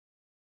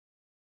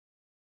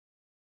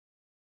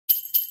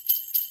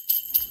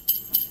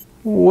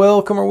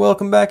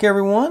Welcome back,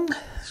 everyone.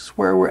 This is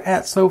where we're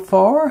at so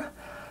far.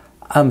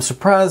 I'm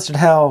surprised at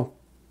how,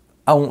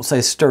 I won't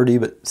say sturdy,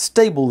 but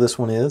stable this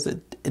one is.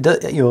 It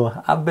does,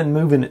 I've been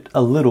moving it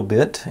a little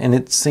bit, and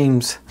it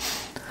seems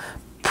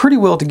pretty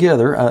well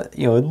together.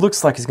 It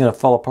looks like it's going to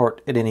fall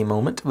apart at any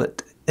moment,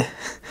 but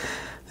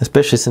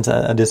especially since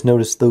I just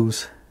noticed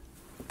those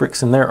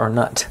bricks in there are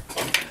not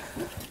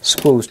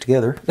squoze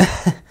together.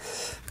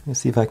 Let me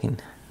see if I can.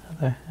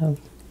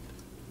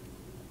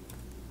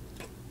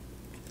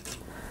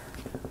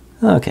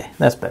 Okay,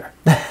 that's better.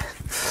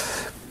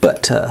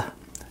 But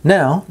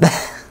now,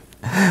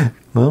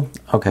 well,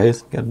 okay,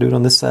 got to do it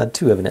on this side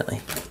too,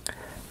 evidently.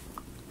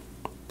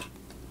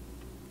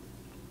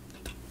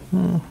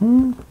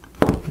 No,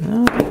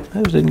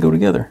 those didn't go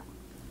together.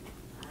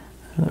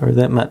 Or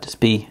that might just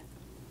be.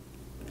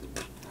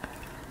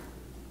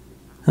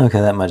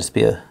 Okay, that might just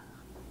be a.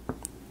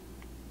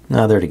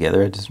 No, they're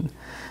together.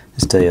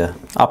 Just a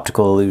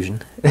optical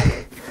illusion.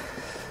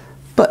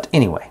 But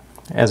anyway,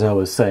 as I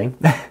was saying.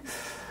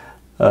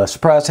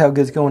 Surprised how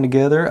good it's going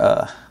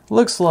together.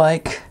 Looks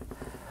like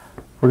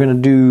we're going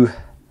to do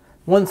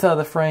one side of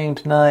the frame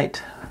tonight,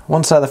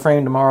 one side of the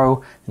frame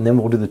tomorrow, and then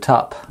we'll do the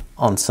top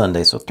on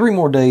Sunday. So 3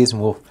 more days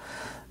and we'll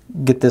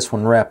get this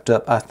one wrapped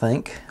up, I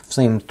think.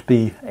 Seems to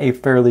be a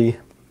fairly,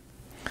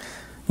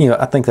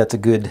 I think that's a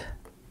good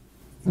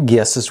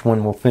guess. This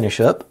one will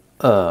finish up.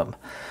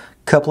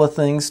 Couple of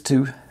things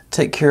to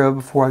take care of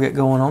before I get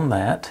going on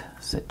that.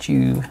 Set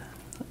you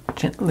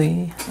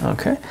gently.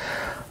 Okay.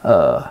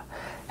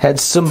 Had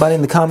somebody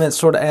in the comments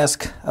sort of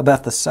ask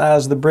about the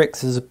size of the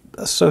bricks as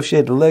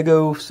associated to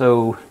Lego,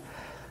 so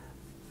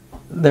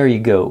there you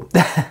go.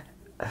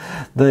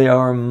 They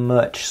are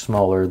much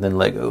smaller than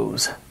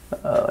Legos.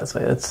 Let's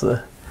say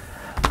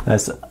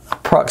that's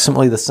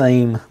approximately the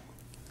same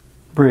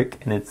brick,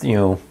 and it's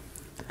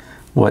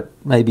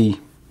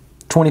maybe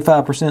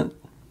 25%.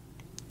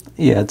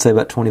 Yeah, I'd say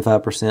about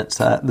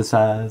 25% the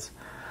size.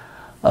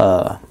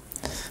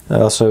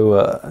 Also,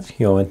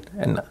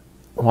 and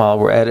while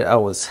we're at it, I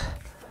was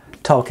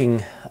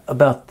talking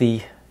about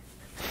the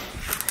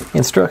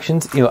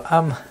instructions. Like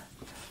I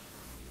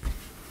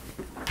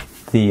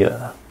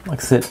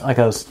said, like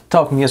I was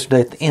talking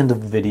yesterday at the end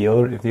of the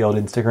video, if y'all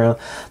didn't stick around,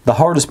 the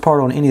hardest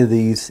part on any of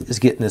these is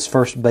getting this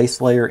first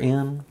base layer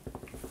in.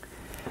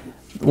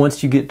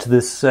 Once you get to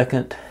this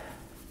second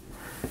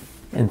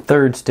and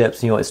third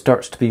steps, it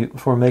starts to be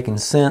sort of making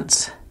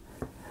sense.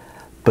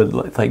 But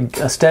like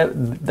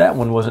that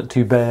one wasn't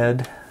too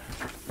bad.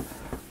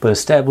 But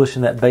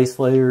establishing that base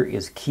layer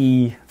is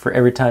key for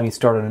every time you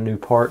start on a new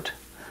part.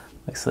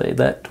 Like say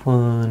that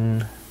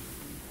one,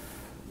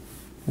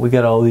 we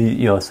got all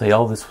the, say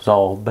all this was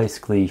all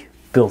basically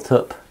built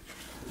up.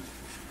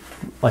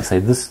 Like say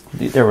this,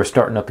 they were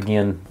starting up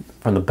again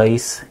from the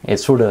base.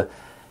 It's sort of,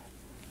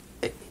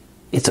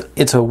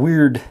 it's a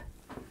weird,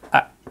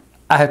 I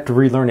have to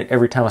relearn it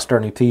every time I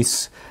start a new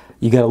piece.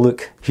 You got to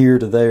look here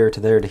to there, to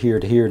there, to here,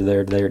 to here, to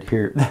there, to there, to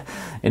here.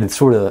 And it's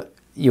sort of,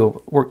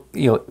 work,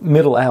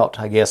 middle out,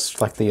 I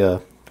guess, like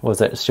the, what was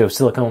that show,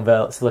 Silicon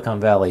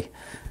Valley,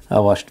 I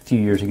watched a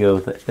few years ago,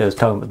 that was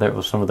talking about, that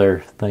was some of their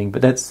thing,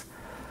 but that's,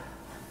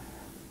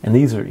 and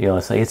these are, I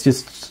say, I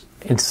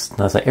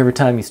say, every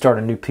time you start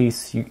a new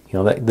piece,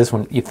 this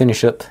one, you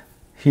finish up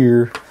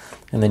here,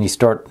 and then you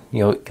start,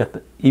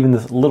 even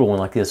this little one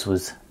like this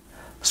was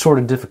sort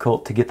of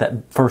difficult to get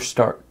that first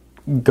start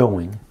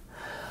going,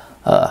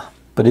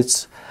 but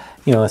it's,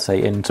 I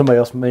say, and somebody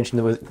else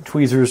mentioned that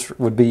tweezers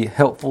would be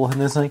helpful in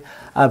this thing.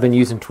 I've been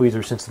using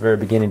tweezers since the very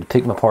beginning to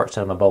pick my parts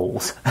out of my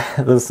bowls.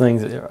 Those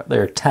things,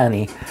 they're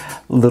tiny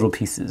little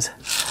pieces.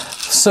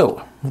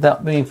 So,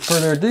 without any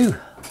further ado,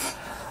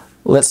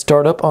 let's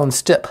start up on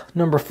step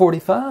number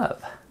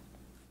 45.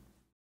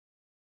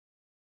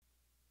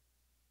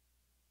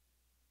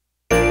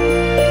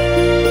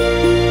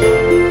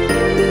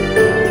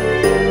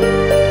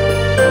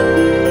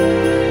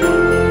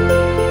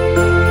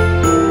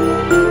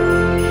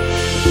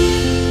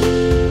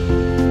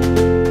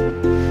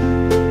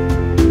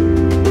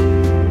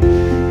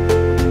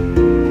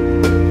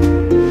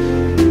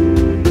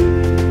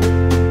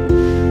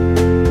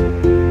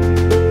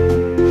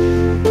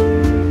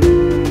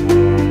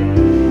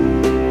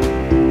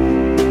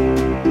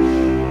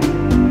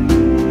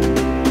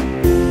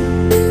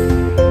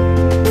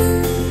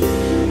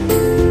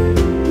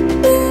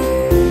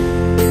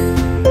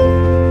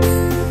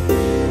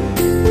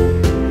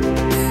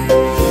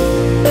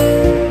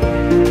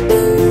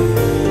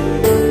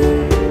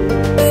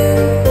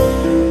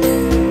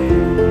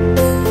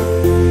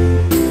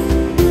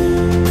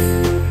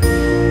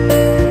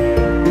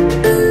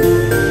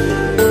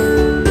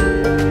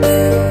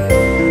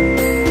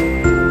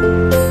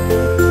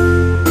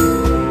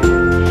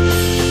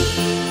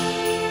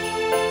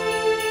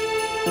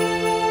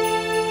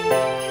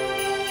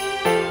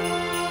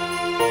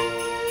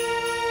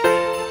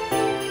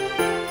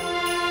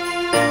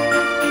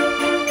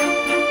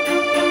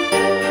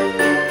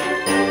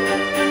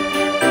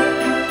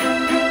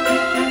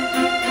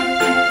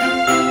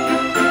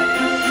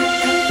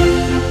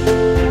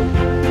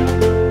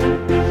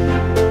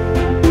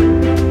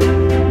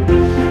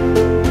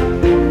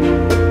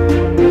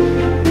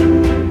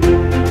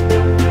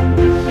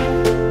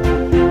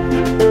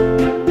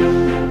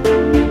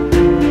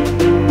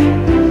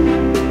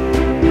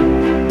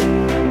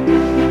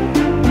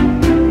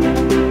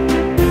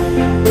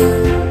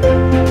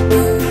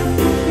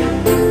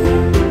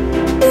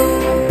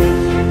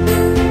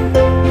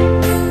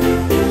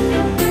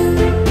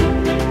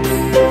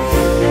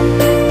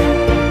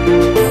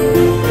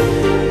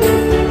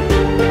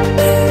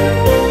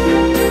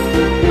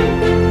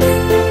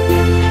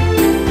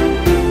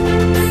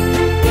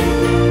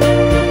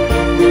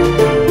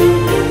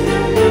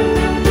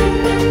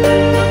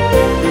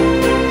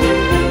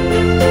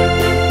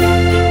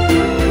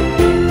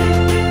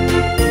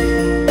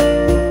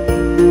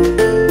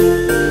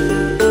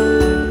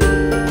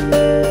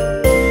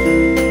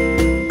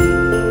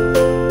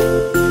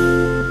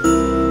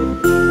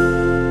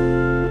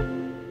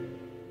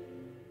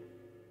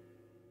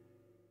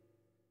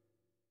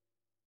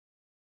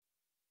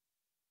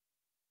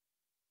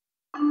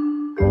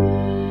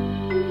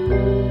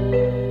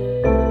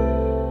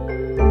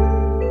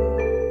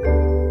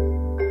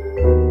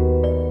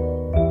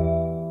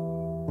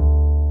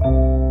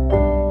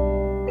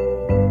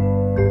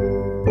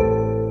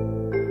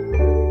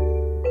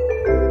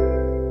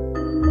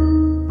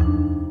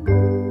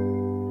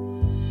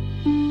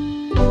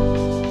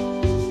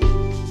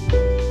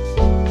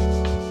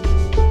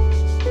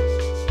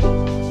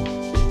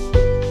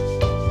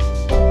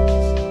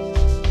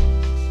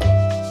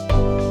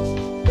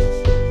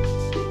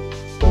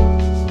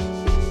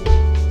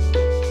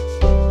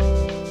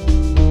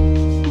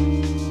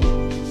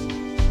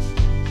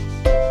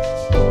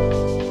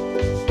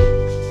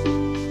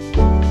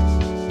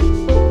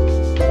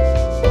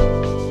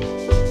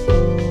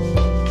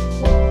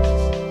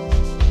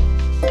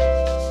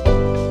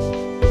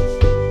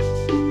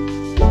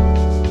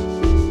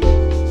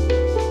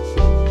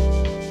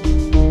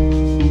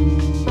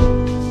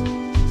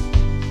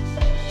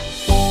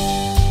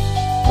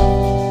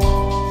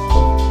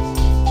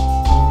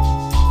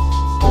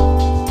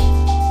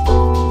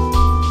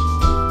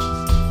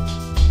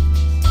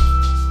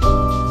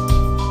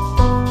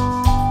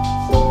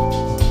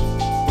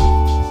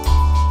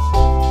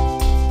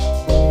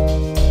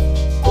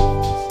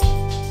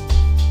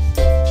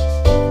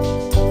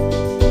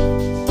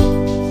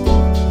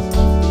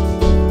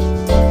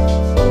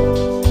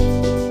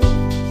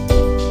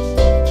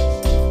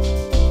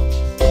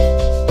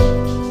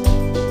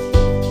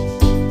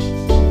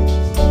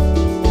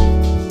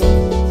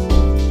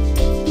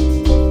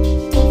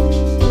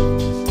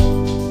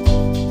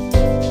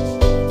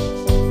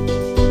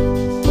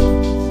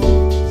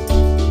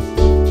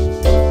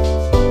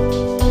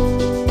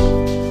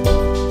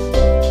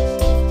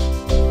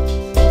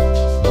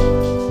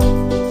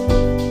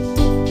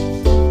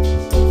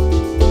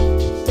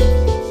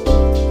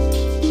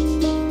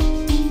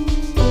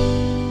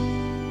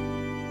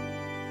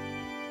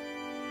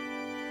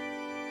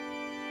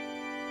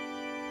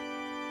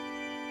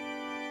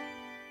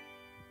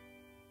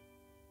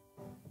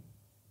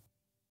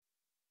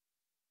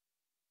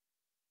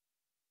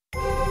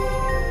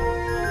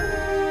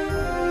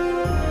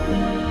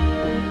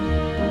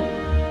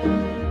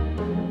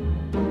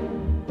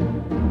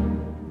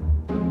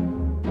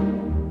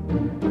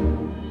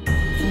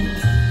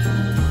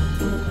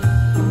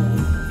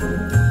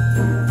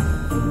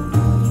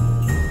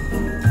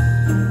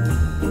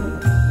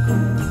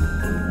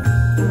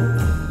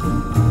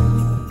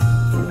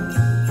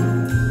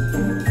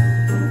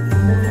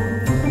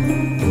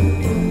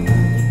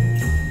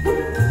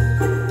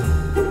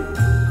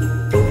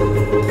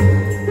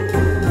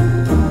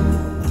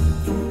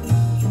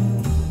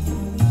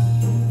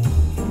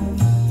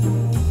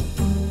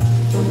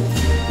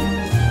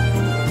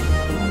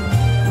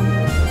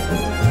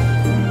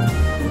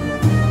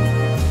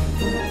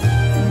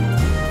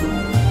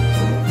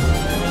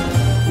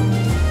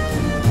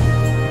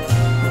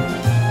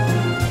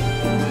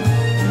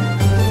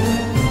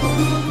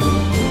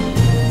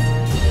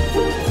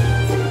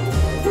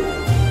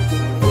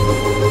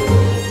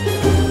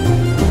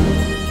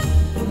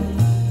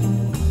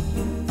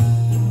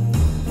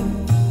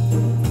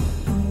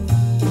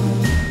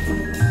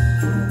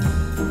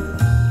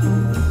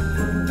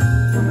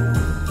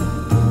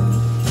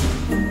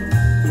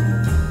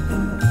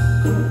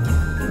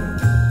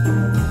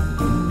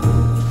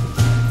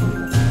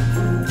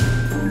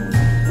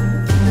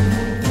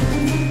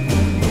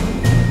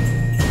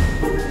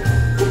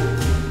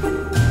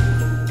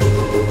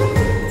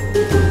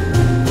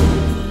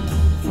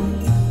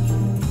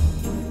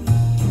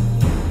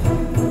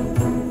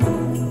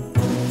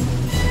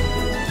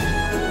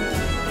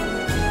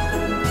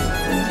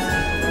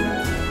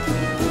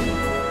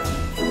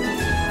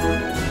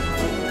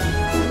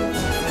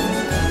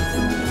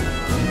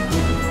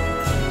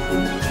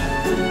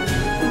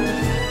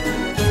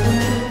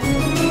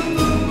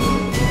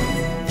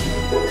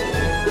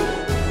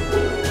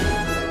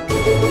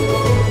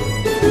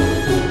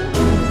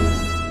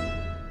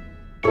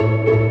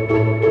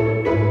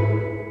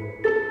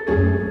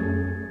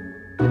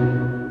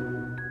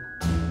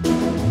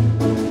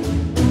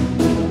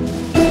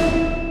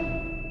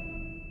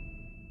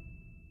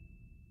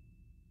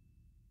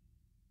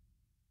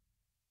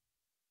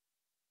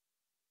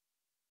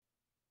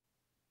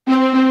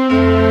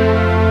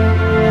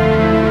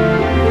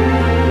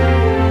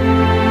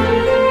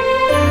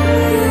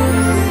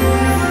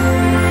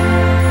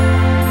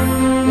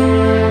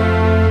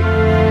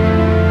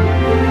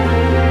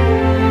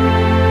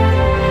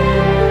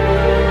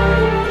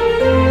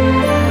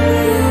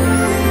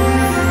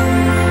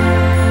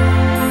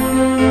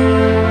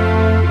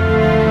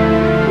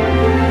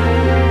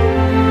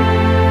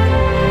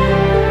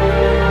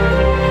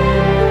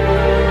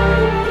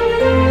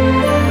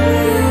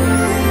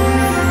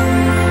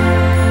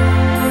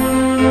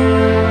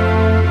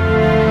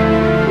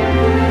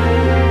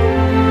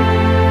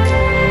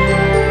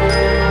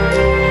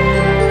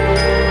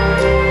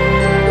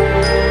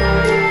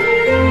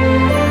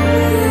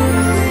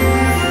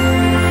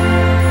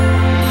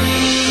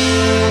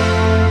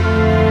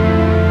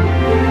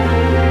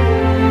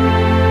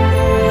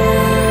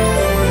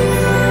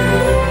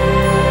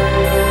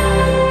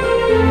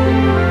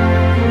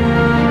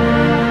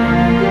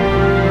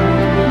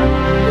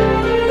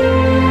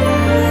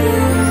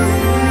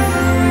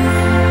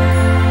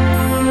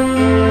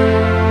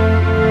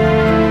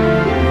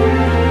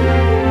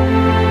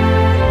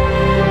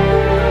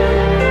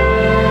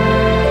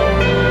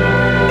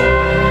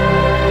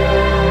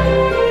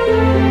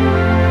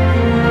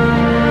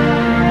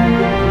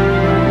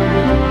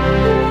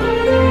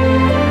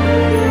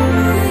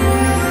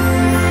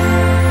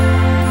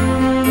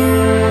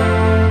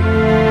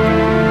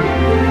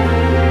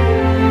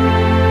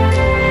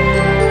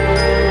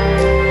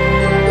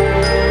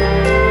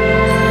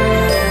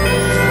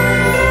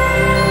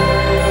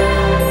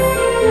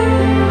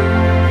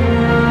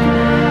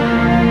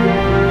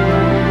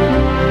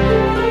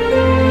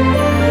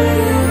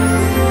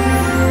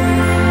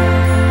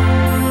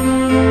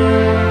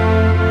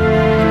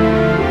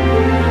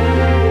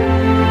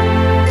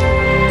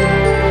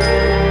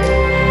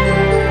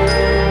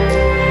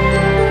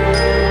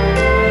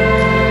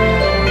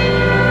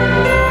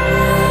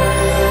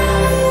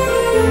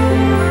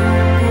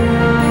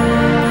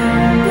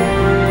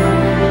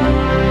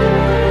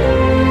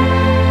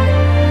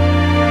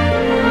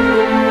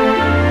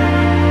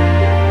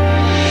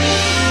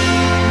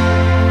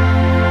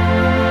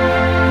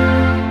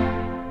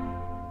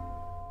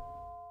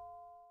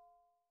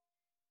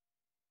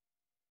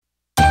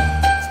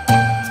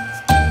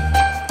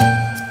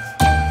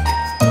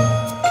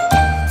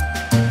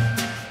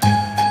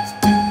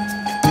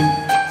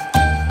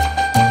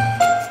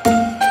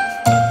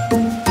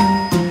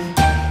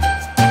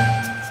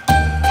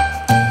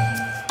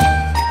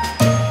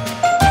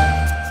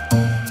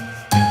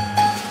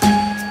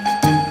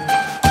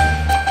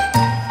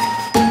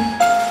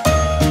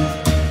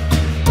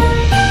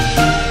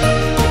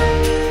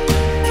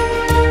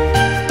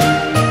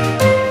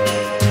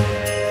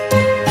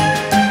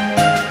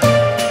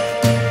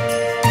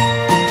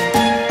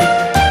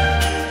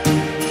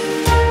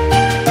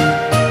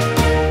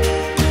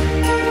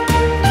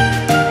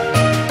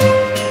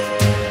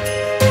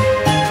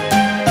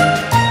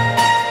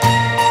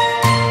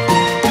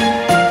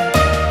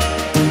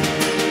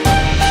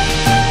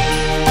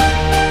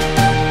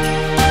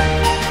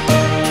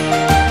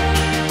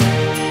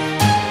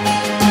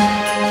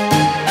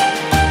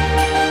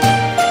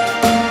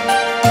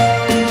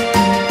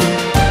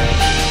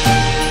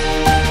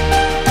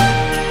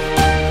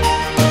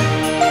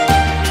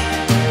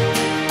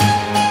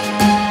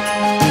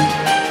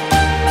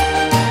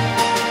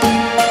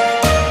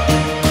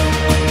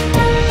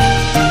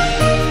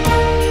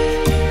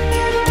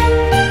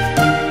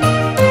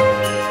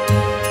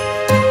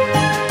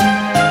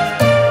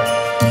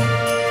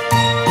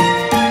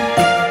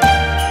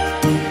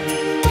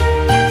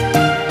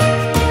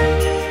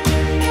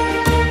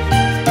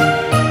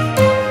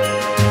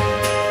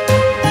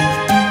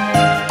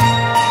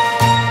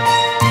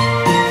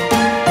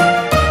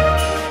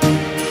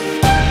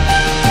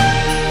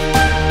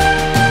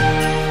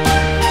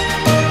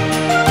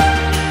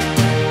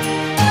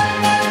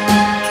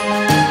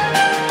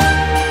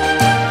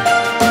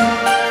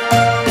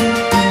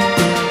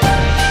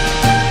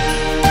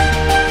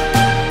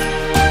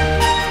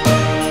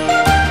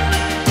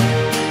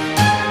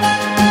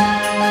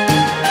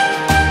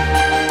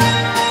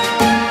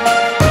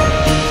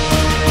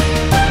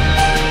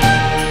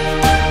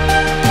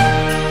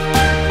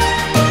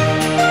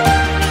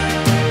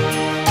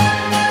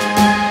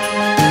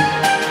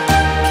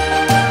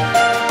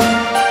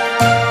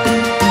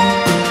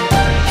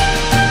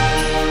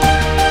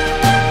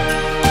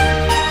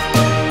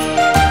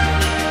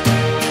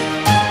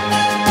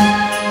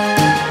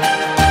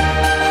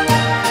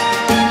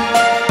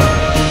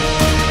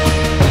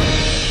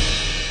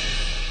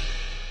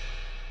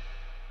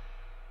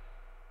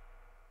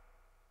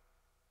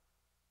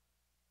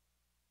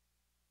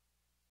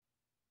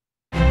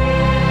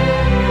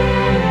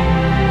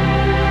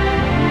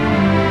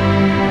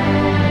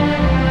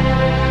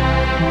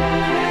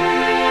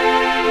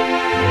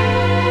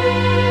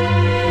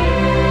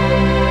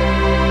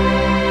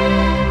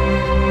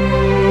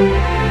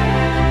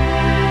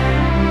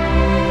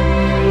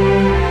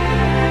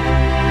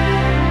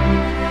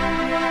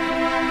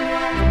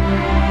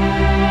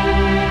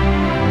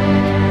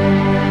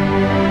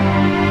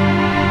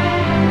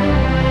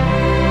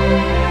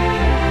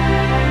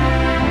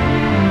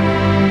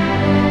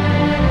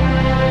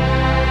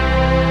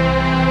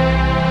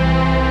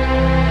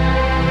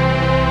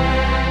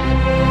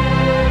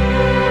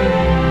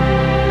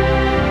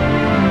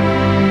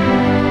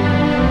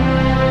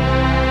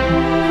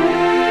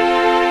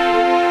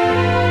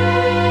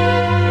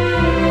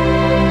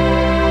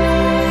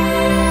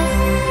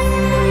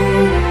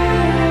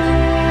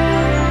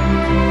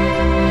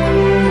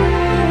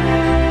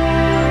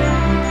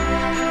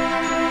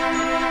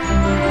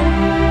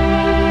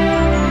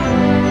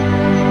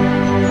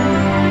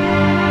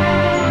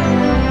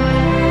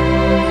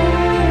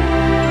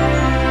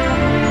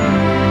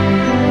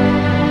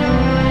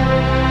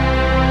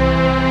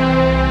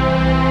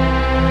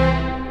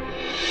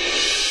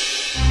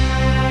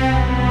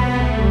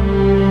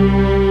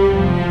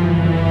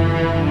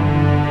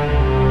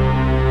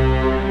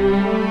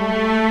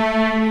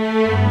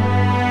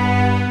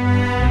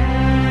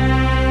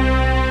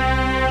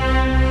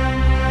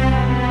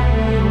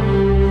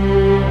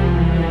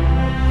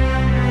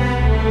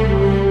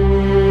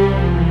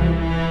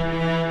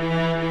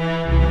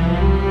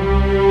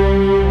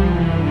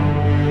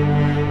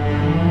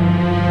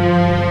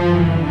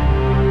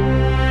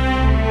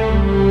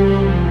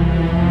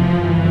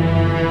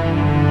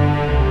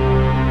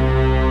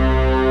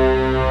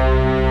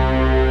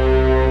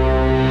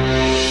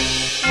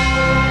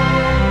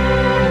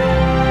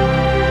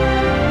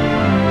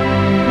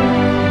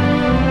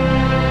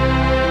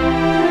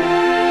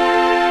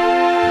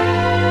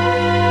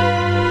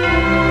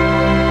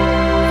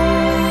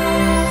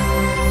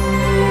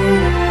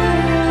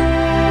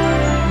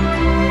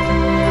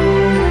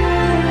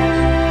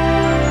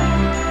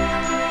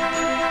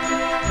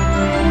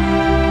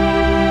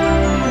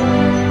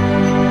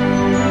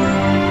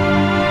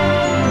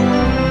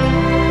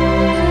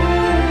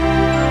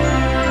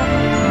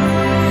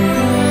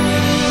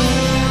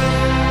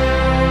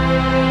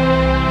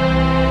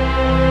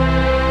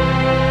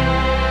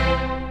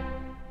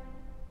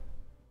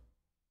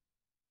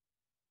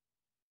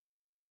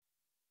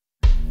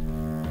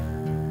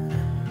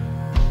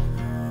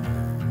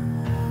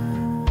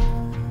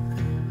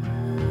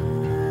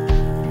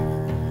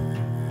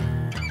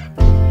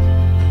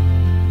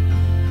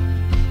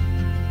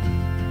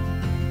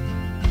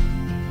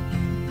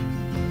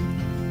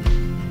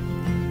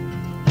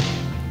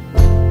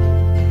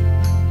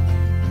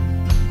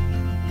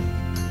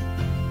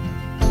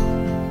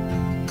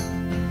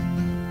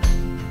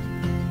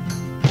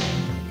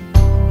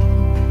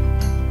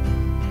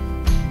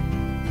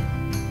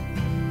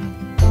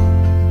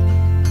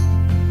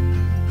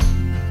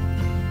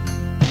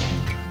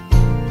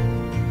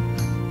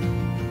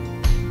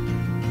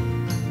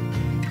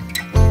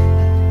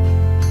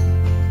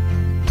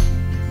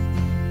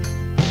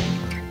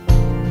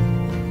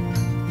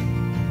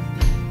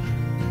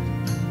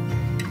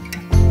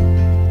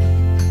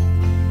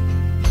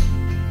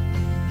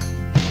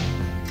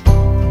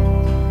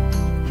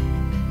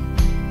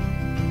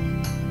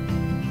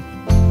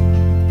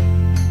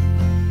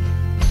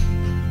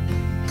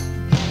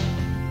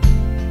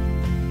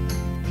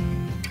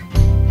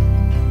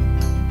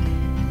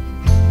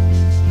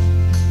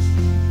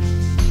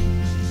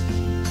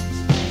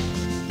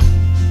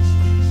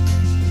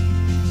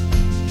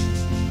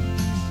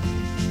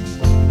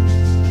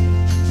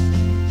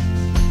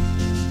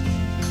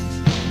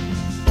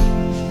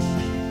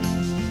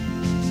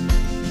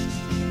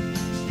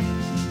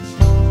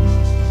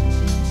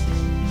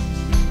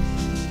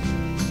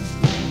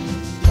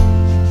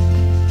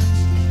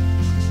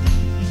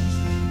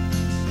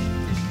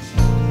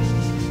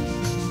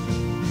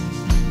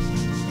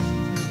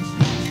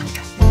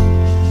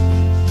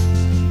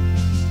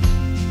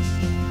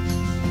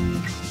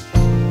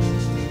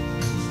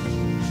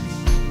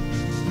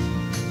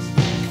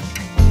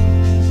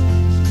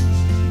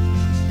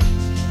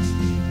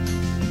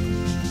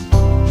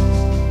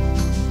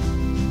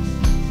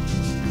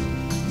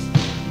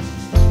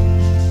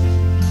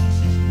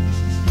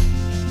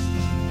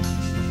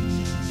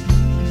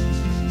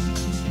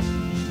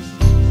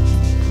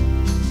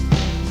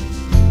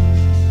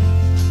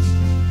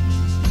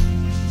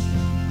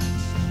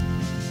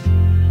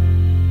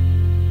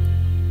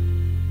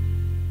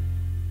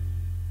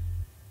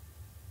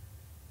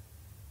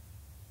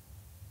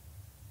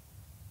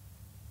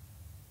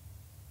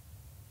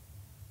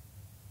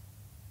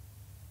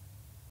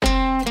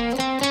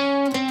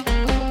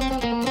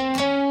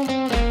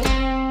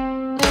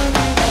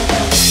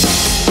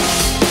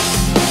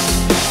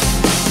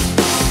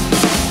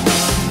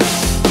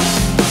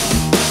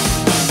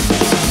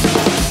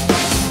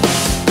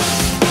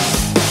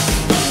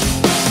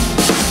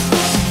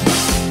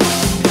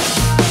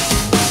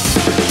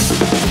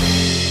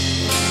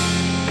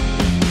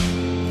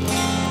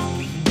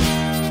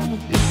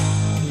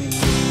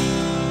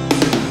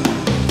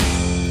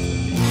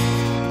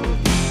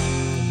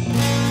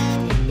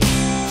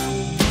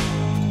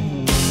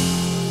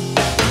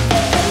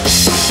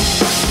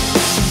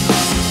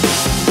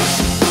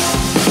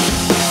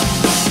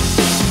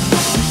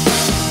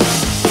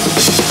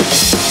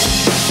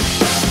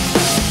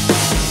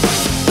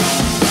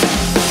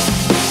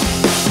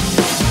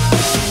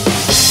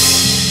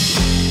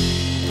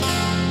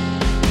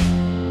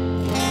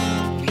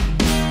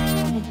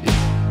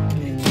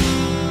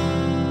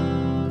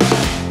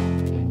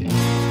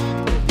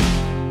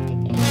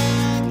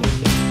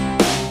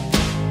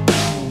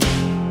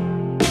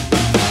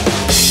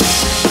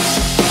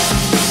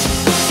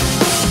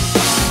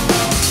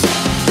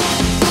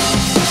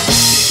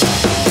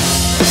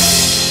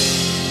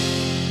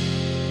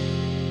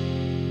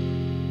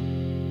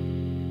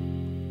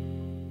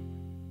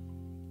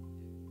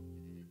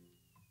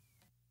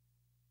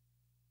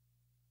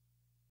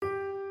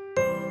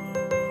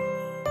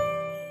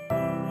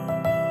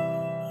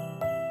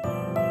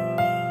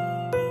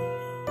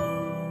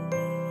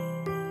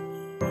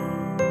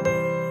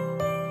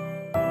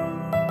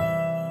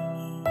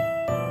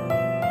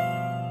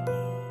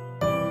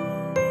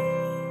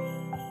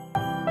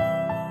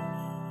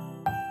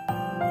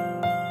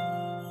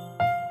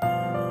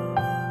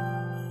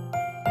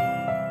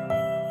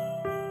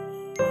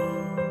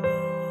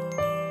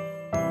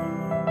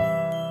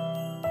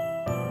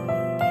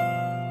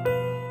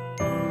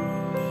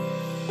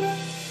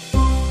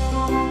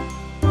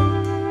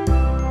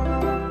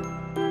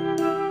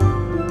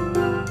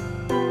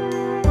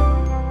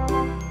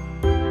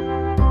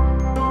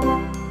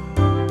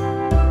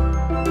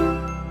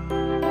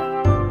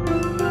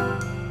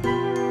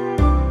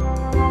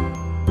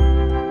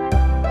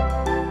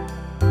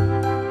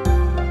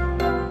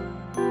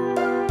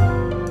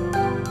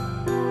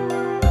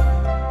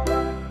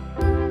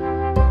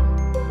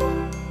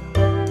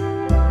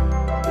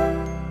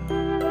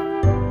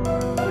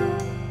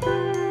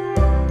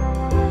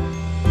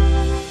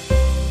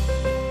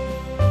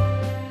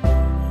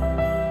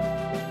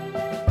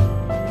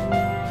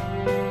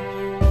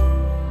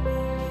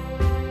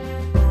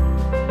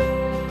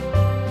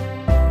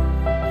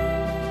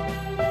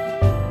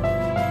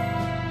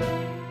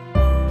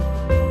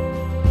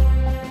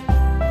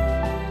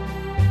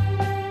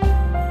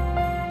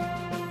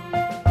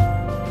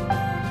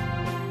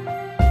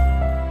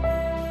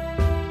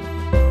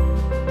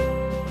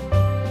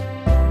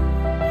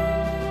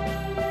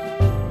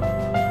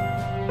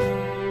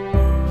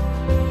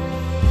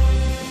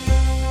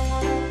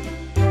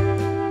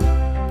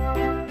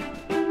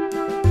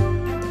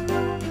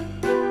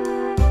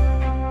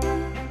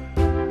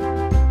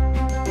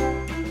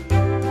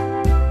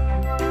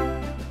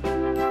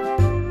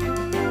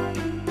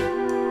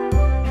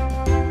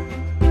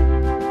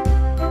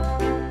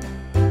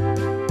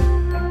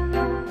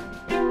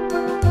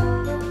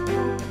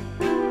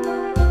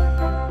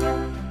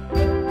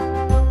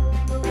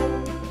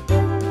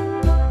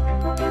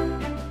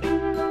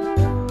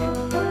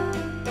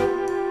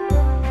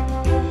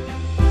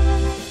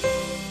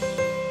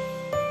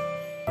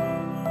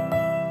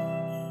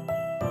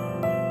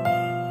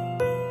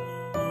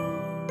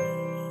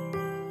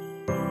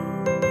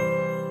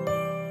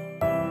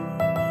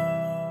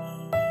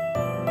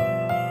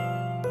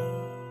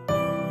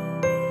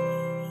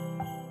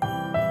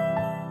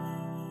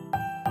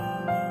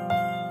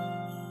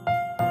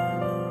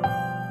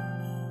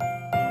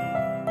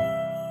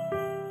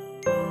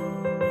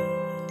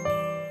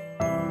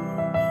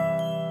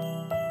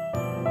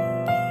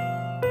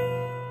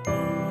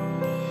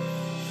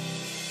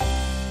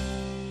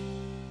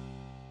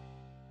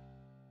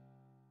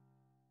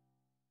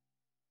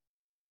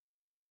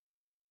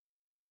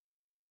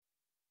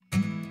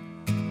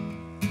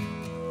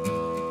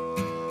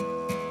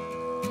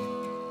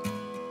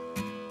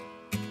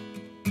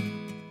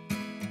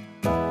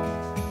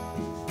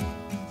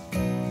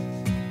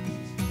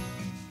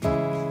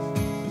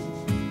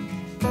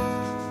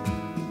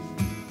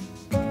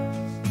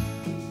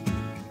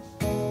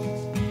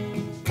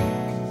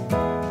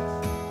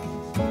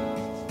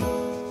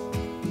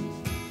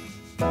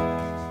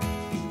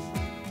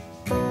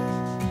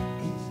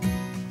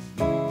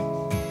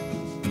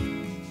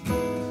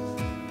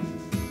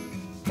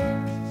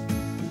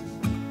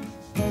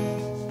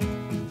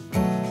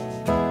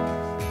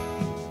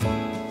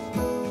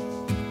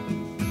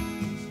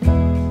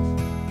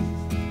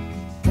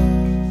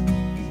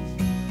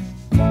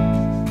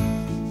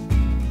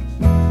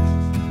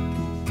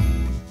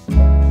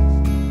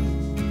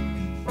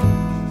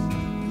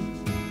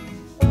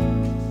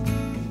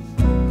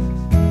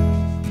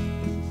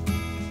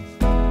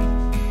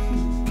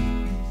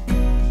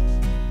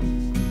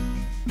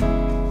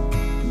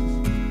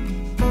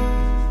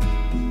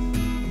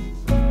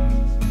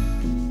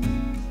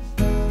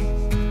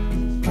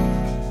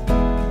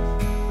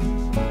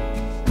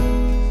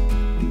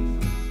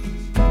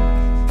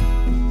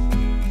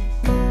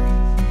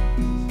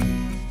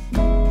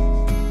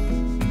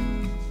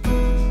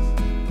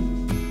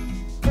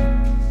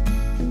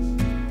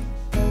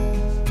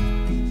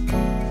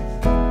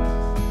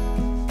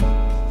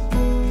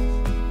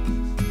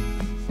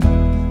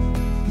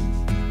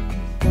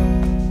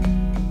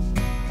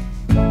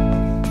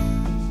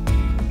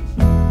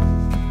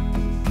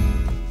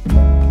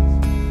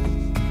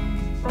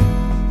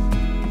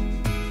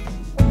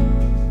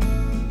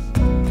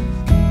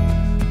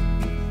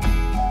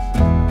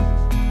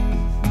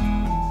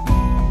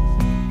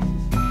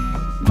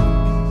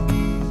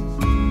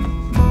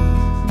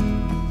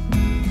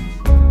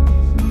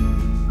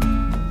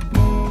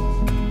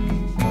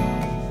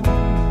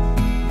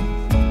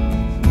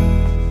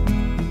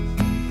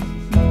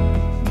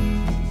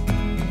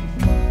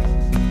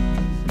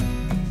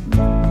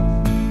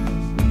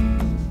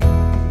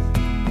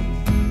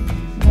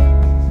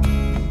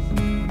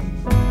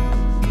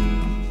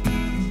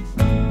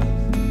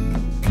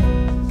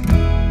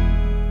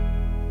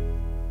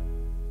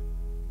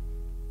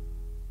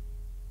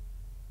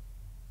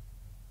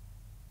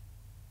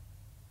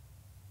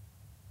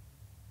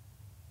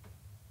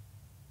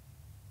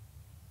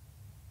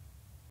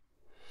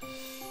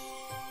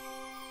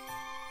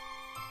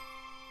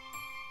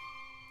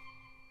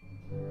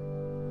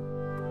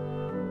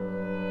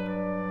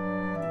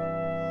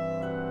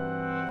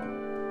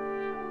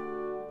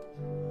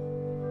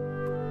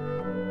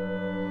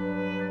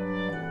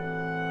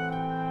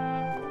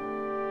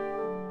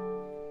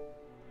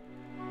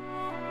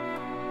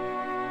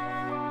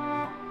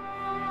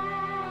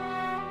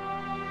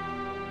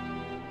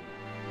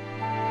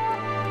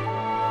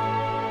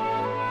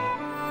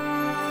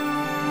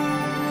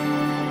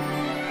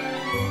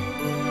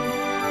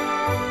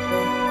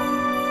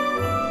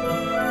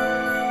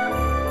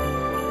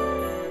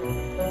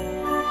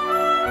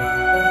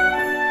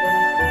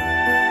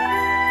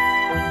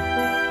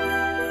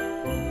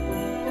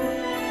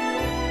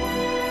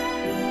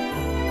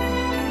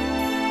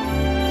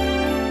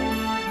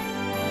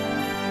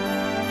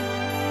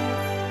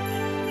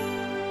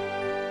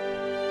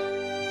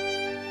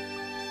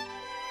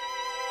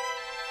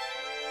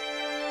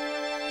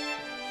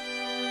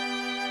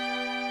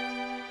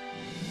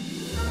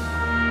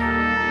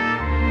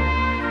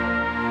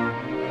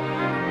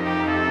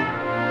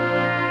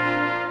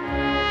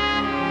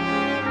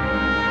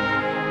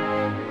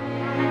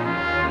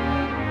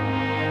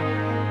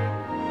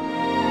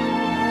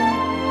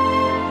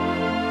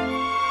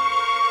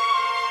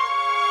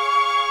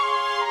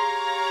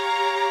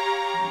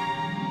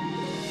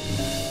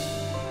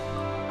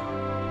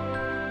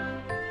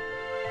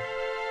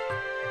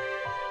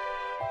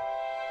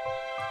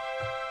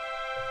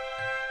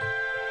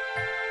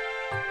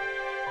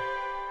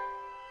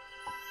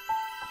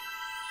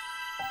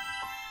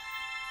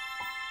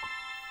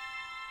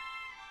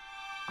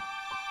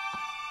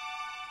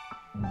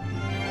 Okay,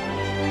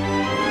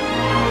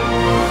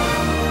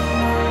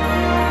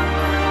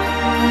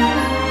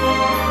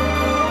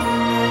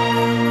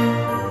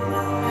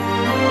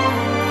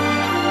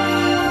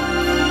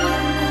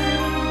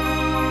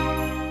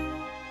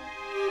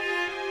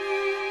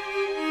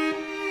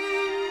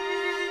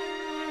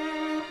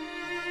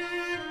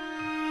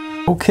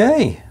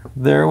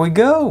 there we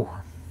go.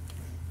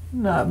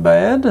 Not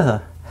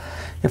bad.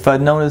 If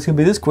I'd known it was going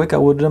to be this quick, I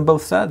would have done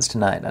both sides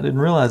tonight. I didn't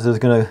realize it was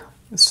going to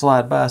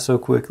slide by so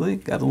quickly.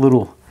 Got a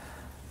little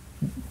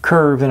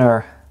curve in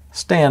our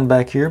stand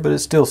back here, but it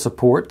still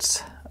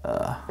supports.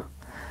 I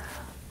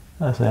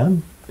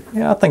think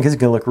it's going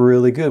to look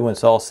really good when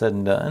it's all said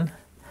and done.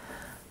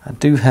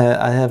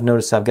 I have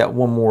noticed I've got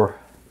one more.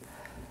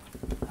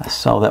 I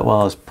saw that while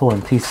I was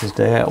pulling pieces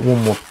today. I got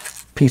one more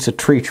piece of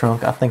tree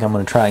trunk. I think I'm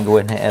going to try and go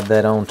ahead and add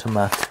that on to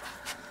my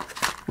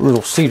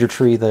little cedar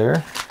tree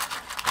there.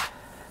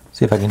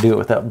 See if I can do it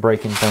without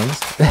breaking things.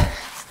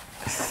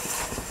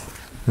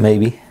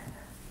 Maybe.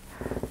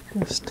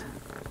 Just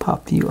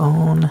pop you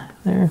on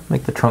there.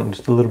 Make the trunk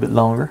just a little bit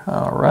longer.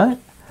 Alright.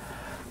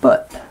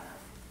 But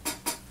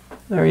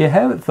there you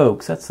have it,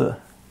 folks. I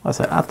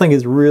think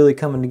it's really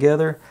coming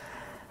together.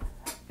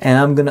 And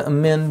I'm going to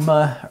amend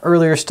my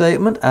earlier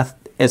statement.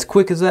 As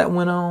quick as that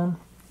went on,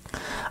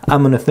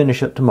 I'm going to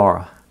finish up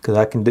tomorrow.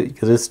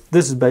 Because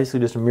this is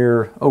basically just a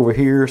mirror over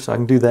here, so I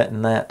can do that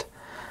and that.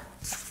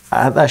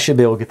 I should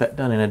be able to get that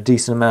done in a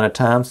decent amount of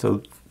time,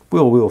 so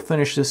we'll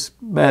finish this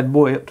bad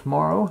boy up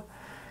tomorrow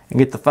and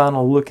get the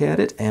final look at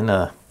it. And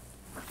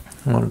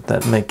what did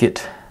that make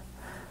it?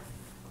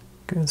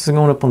 This is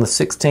going up on the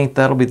 16th.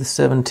 That'll be the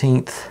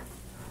 17th.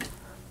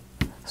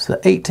 So the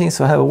 18th.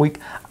 So I have a week.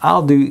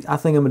 I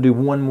think I'm gonna do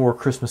one more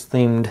Christmas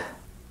themed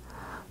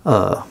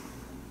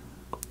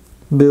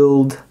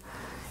build.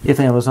 If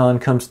Amazon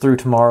comes through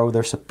tomorrow,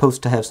 they're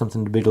supposed to have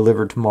something to be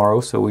delivered tomorrow,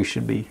 so we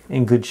should be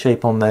in good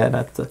shape on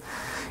that.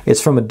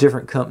 It's from a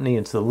different company.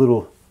 It's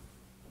more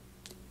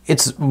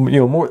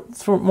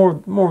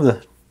of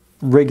the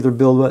regular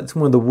build, but it's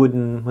one of the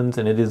wooden ones,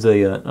 and it is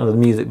a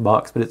music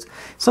box, but it's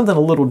something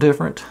a little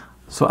different.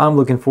 So I'm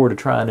looking forward to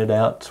trying it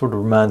out. Sort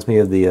of reminds me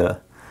of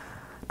the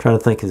trying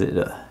to think,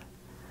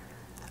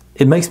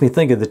 it makes me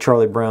think of the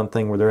Charlie Brown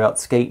thing where they're out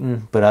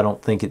skating, but I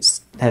don't think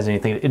it has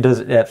anything. It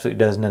absolutely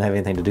does not have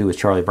anything to do with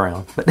Charlie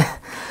Brown. But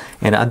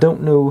and I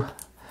don't know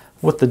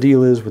what the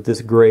deal is with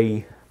this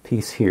gray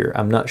piece here.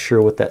 I'm not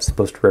sure what that's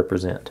supposed to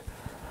represent.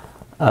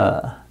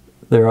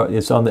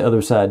 It's on the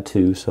other side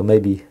too, so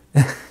maybe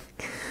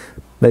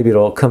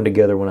it'll all come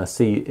together when I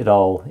see it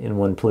all in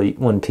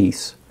one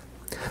piece.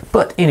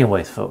 But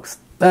anyways, folks,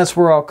 that's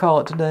where I'll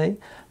call it today.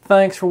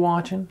 Thanks for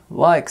watching.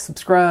 Like,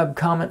 subscribe,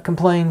 comment,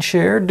 complain,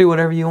 share. Do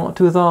whatever you want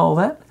to with all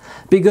that.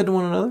 Be good to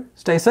one another.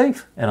 Stay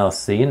safe. And I'll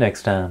see you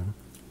next time.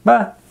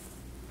 Bye.